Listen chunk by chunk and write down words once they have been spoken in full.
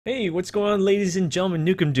Hey, what's going on, ladies and gentlemen?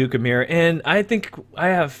 NukemDukem here, and I think I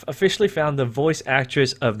have officially found the voice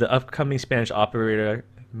actress of the upcoming Spanish operator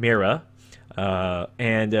Mira,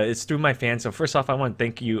 and it's through my fans. So first off, I want to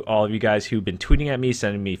thank you, all of you guys who've been tweeting at me,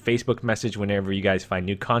 sending me Facebook message whenever you guys find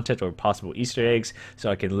new content or possible Easter eggs, so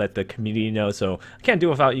I can let the community know. So I can't do it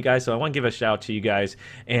without you guys, so I want to give a shout out to you guys.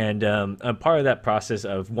 And a part of that process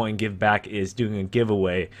of wanting to give back is doing a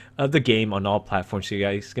giveaway of the game on all platforms, so you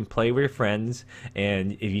guys can play with your friends.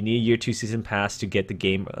 And if you need a year 2 season pass to get the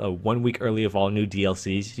game 1 week early of all new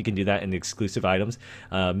DLCs, you can do that in the exclusive items.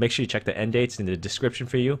 Make sure you check the end dates in the description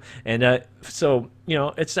for you. And so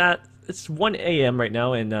it's 1 a.m. right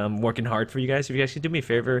now, and I'm working hard for you guys. If you guys could do me a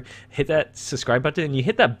favor, hit that subscribe button, and you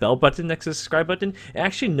hit that bell button next to the subscribe button. It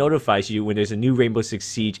actually notifies you when there's a new Rainbow Six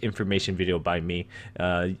Siege information video by me.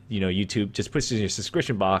 YouTube just puts it in your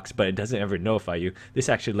subscription box, but it doesn't ever notify you. This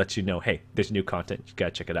actually lets you know, hey, there's new content. You gotta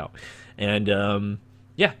check it out. And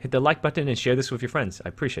yeah, hit the like button and share this with your friends. I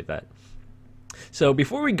appreciate that. So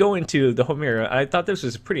before we go into the whole mirror, I thought this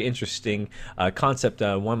was a pretty interesting concept.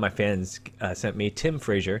 One of my fans sent me, Tim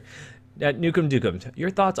Frazier, at NukemDukem. Your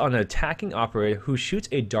thoughts on an attacking operator who shoots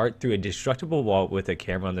a dart through a destructible wall with a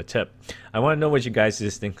camera on the tip? I want to know what you guys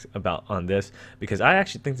just think about on this, because I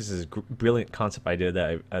actually think this is a brilliant concept idea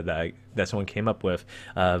that someone came up with.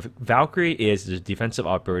 Valkyrie is the defensive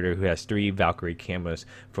operator who has 3 Valkyrie cameras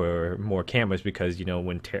for more cameras, because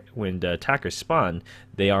when the attackers spawn,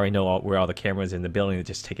 they already know where all the cameras in the building to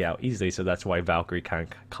just take it out easily. So that's why Valkyrie kind of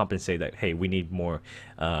compensate that, hey, we need more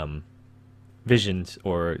visions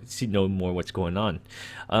or know more what's going on.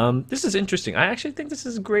 This is interesting. I actually think this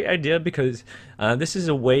is a great idea, because this is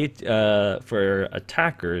a way for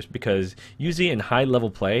attackers, because usually in high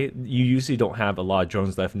level play you usually don't have a lot of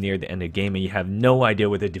drones left near the end of the game, and you have no idea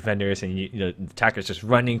where the defender is, and the attacker's just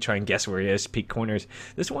running, try and guess where he is, peek corners.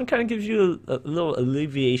 This one kind of gives you a little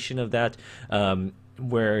alleviation of that,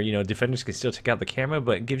 where defenders can still check out the camera,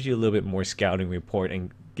 but it gives you a little bit more scouting report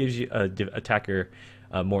and gives you a attacker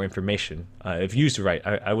more information if used right.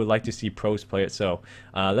 I would like to see pros play it. So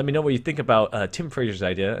let me know what you think about Tim Frazier's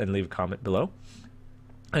idea, and leave a comment below.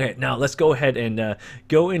 Okay, now let's go ahead and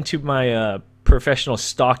go into my professional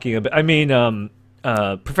stalking.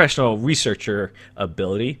 Professional researcher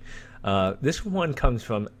ability. This one comes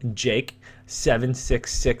from Jake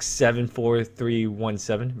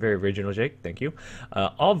 766743317. Very original, Jake. Thank you.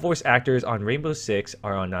 All voice actors on Rainbow Six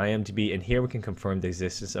are on IMDb, and here we can confirm the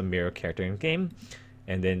existence of Mira character in game.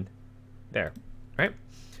 And then there, right?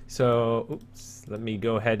 So, oops, let me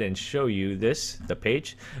go ahead and show you the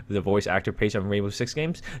page, the voice actor page on Rainbow Six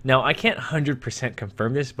games. Now, I can't 100%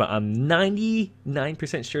 confirm this, but I'm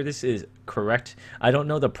 99% sure this is correct. I don't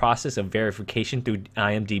know the process of verification through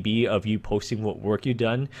IMDb of you posting what work you've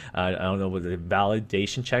done. I don't know what the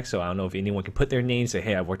validation check, so I don't know if anyone can put their name, say,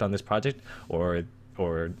 hey, I worked on this project, or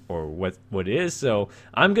what it is. So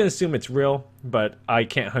I'm gonna assume it's real, but I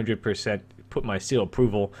can't 100% put my seal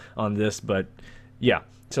approval on this. But yeah,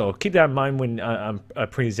 so keep that in mind when I'm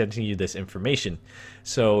presenting you this information.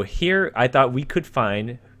 So here I thought we could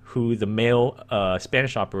find who the male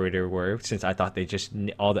Spanish operator were, since I thought they just,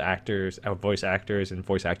 all the actors, voice actors and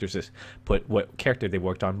voice actresses, put what character they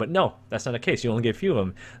worked on. But no, that's not the case. You only get a few of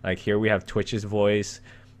them. Like here we have Twitch's voice,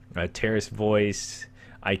 Terrace voice,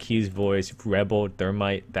 IQ's voice, Rebel,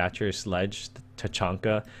 Thermite, Thatcher, Sledge,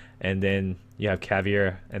 Tachanka, and then you have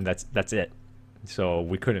Caviar, and that's it.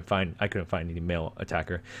 So I couldn't find any male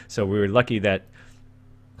attacker. So we were lucky that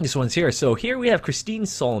this one's here. So here we have Christine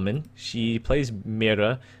Solomon. She plays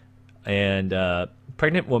Mira, and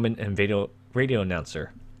pregnant woman and radio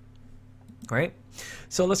announcer. All right.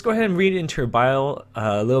 So let's go ahead and read into her bio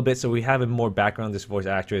a little bit, so we have more background on this voice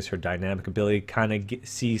actress, her dynamic ability, kind of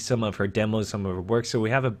see some of her demos, some of her work, so we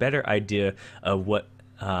have a better idea of what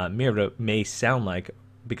Mira may sound like,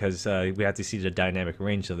 because we have to see the dynamic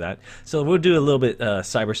range of that. So we'll do a little bit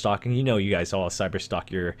cyber stalking. You guys all cyber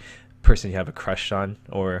stalk your person you have a crush on,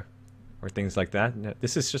 or things like that.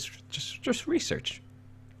 This is just research.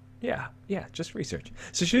 Yeah, just research.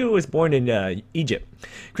 So she was born in Egypt.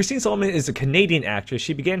 Christine Solomon is a Canadian actress.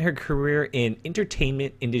 She began her career in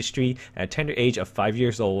entertainment industry at a tender age of 5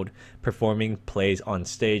 years old, performing plays on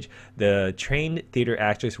stage. The trained theater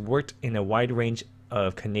actress worked in a wide range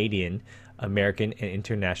of Canadian, American, and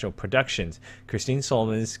international productions. Christine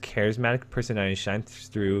Solomon's charismatic personality shines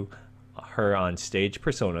through her on stage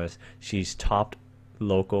personas. She's topped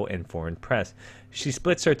local and foreign press. She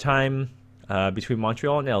splits her time between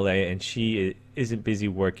Montreal and LA, and she isn't busy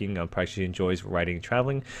working on projects. She enjoys writing and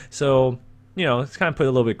traveling. So, it's kind of put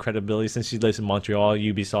a little bit of credibility. Since she lives in Montreal,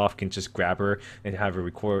 Ubisoft can just grab her and have her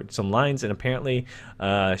record some lines. And apparently,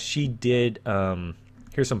 she did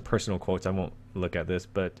here's some personal quotes. I won't look at this,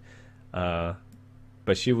 but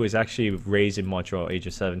she was actually raised in Montreal, age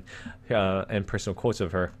of 7, and personal quotes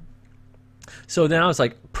of her. So then I was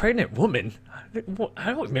like, pregnant woman?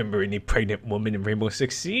 I don't remember any pregnant woman in Rainbow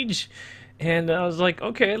Six Siege. And I was like,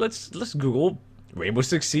 okay, let's Google Rainbow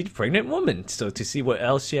Six Siege pregnant woman, so to see what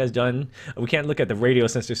else she has done. We can't look at the radio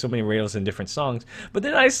since there's so many radios in different songs. But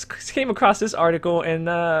then I came across this article, and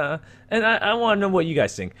I want to know what you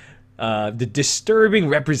guys think. The disturbing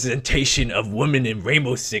representation of women in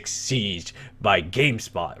Rainbow Six Siege by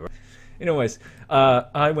GameSpot. Anyways,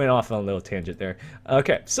 I went off on a little tangent there.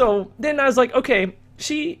 Okay, so then I was like, okay,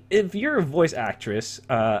 if you're a voice actress,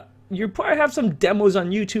 you probably have some demos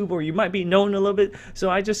on YouTube, or you might be known a little bit. So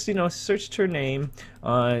I just, searched her name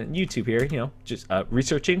on YouTube here, just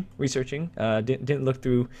researching. Didn't look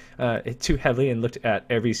through it too heavily, and looked at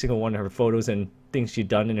every single one of her photos and things she'd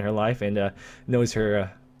done in her life, and knows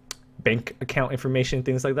her bank account information,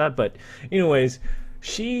 things like that. But anyways,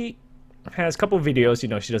 she has a couple of videos.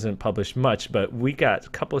 She doesn't publish much, but we got a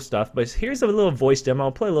couple of stuff. But here's a little voice demo.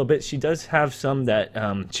 I'll play a little bit. She does have some that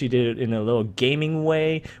she did in a little gaming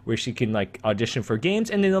way, where she can like audition for games,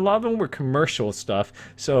 and then a lot of them were commercial stuff.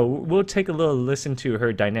 So we'll take a little listen to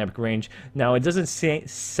her dynamic range. Now, it doesn't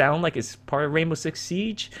sound like it's part of Rainbow Six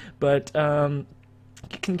Siege, but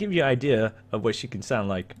it can give you an idea of what she can sound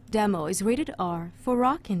like. Demo is rated R for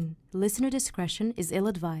rockin'. Listener discretion is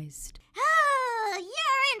ill-advised.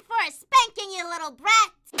 You're in for a spanking, you little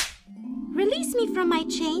brat! Release me from my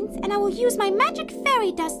chains, and I will use my magic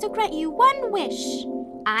fairy dust to grant you one wish.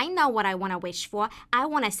 I know what I want to wish for. I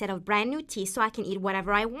want a set of brand new teeth so I can eat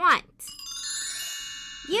whatever I want.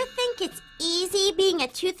 You think it's easy being a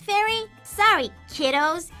tooth fairy? Sorry,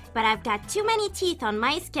 kiddos, but I've got too many teeth on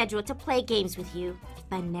my schedule to play games with you.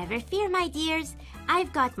 But never fear, my dears.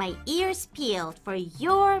 I've got my ears peeled for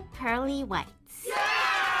your pearly whites.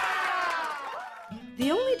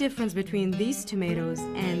 The only difference between these tomatoes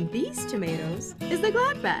and these tomatoes is the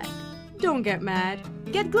glad bag. Don't get mad,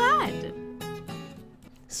 get glad.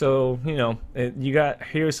 So,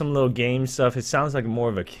 here's some little game stuff. It sounds like more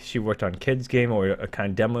of she worked on kids game, or a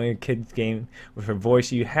kind of demoing kids game with her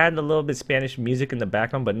voice. You had a little bit Spanish music in the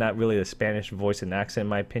background, but not really the Spanish voice and accent, in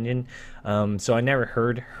my opinion. So I never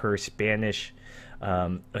heard her Spanish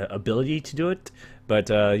ability to do it. But,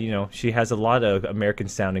 she has a lot of American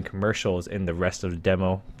sounding commercials in the rest of the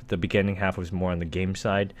demo. The beginning half was more on the game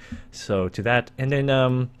side. So to that. And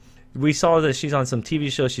then we saw that she's on some TV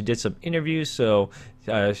shows. She did some interviews. So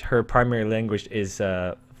her primary language is,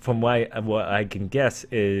 from what I can guess,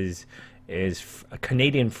 is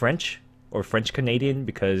Canadian French, or French Canadian,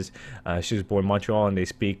 because she was born in Montreal and they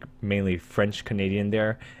speak mainly French Canadian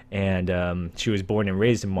there. And she was born and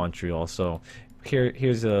raised in Montreal. So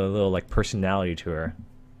here's a little like personality to her.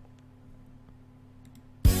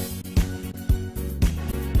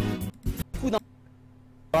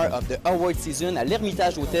 Of the award season à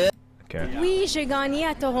l'Ermitage Hotel. Okay. Oui, j'ai gagné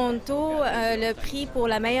à Toronto le prix pour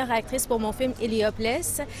la meilleure actrice pour mon film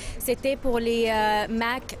Heliopolis. C'était pour les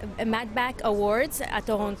Madback Awards à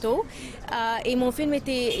Toronto. Et mon film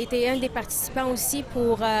était un des participants aussi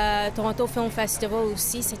pour Toronto Film Festival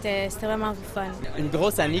aussi. C'était vraiment fun. Une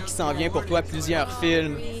grosse année qui s'en vient pour toi, plusieurs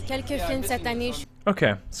films. Oui, quelques films cette année.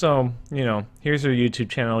 Okay, so here's her YouTube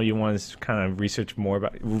channel. You want to kind of research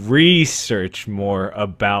more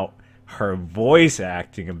about her voice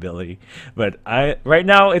acting ability. But right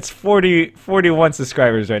now it's 41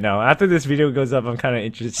 subscribers right now. After this video goes up, I'm kind of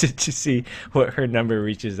interested to see what her number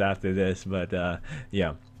reaches after this. But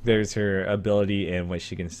yeah, there's her ability and what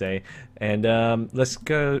she can say. And let's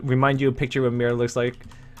go remind you a picture of what Mira looks like.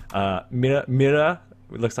 Mira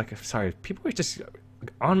looks like, sorry, people are just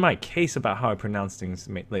on my case about how I pronounce things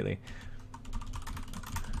lately.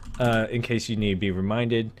 In case you need to be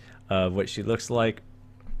reminded of what she looks like.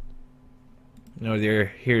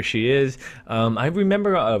 Here she is. I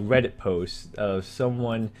remember a Reddit post of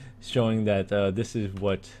someone showing that this is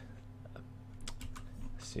what,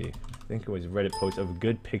 let's see, I think it was a Reddit post of a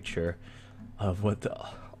good picture of what the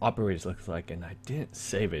operators looks like, and I didn't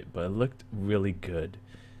save it, but it looked really good.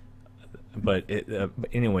 But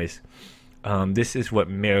anyways, this is what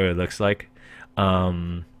Mira looks like.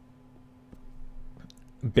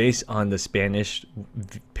 Based on the Spanish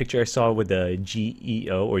picture I saw with the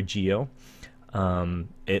GEO or GEO,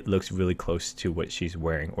 it looks really close to what she's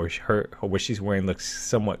wearing, or what she's wearing looks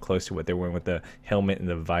somewhat close to what they're wearing with the helmet and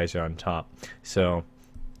the visor on top. So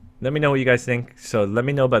let me know what you guys think. So let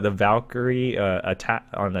me know about the Valkyrie attack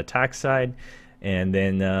on the attack side, and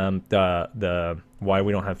then the why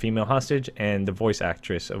we don't have female hostage, and the voice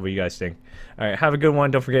actress of what you guys think. All right, have a good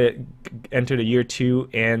one. Don't forget, enter the year 2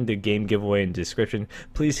 and the game giveaway in the description.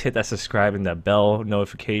 Please hit that subscribe and that bell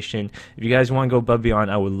notification. If you guys want to go above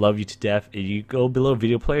beyond, I would love you to death. If you go below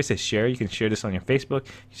video players to share, you can share this on your Facebook,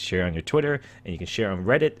 you can share on your Twitter, and you can share on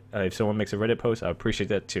Reddit. If someone makes a Reddit post, I appreciate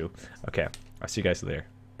that too. Okay, I'll see you guys later.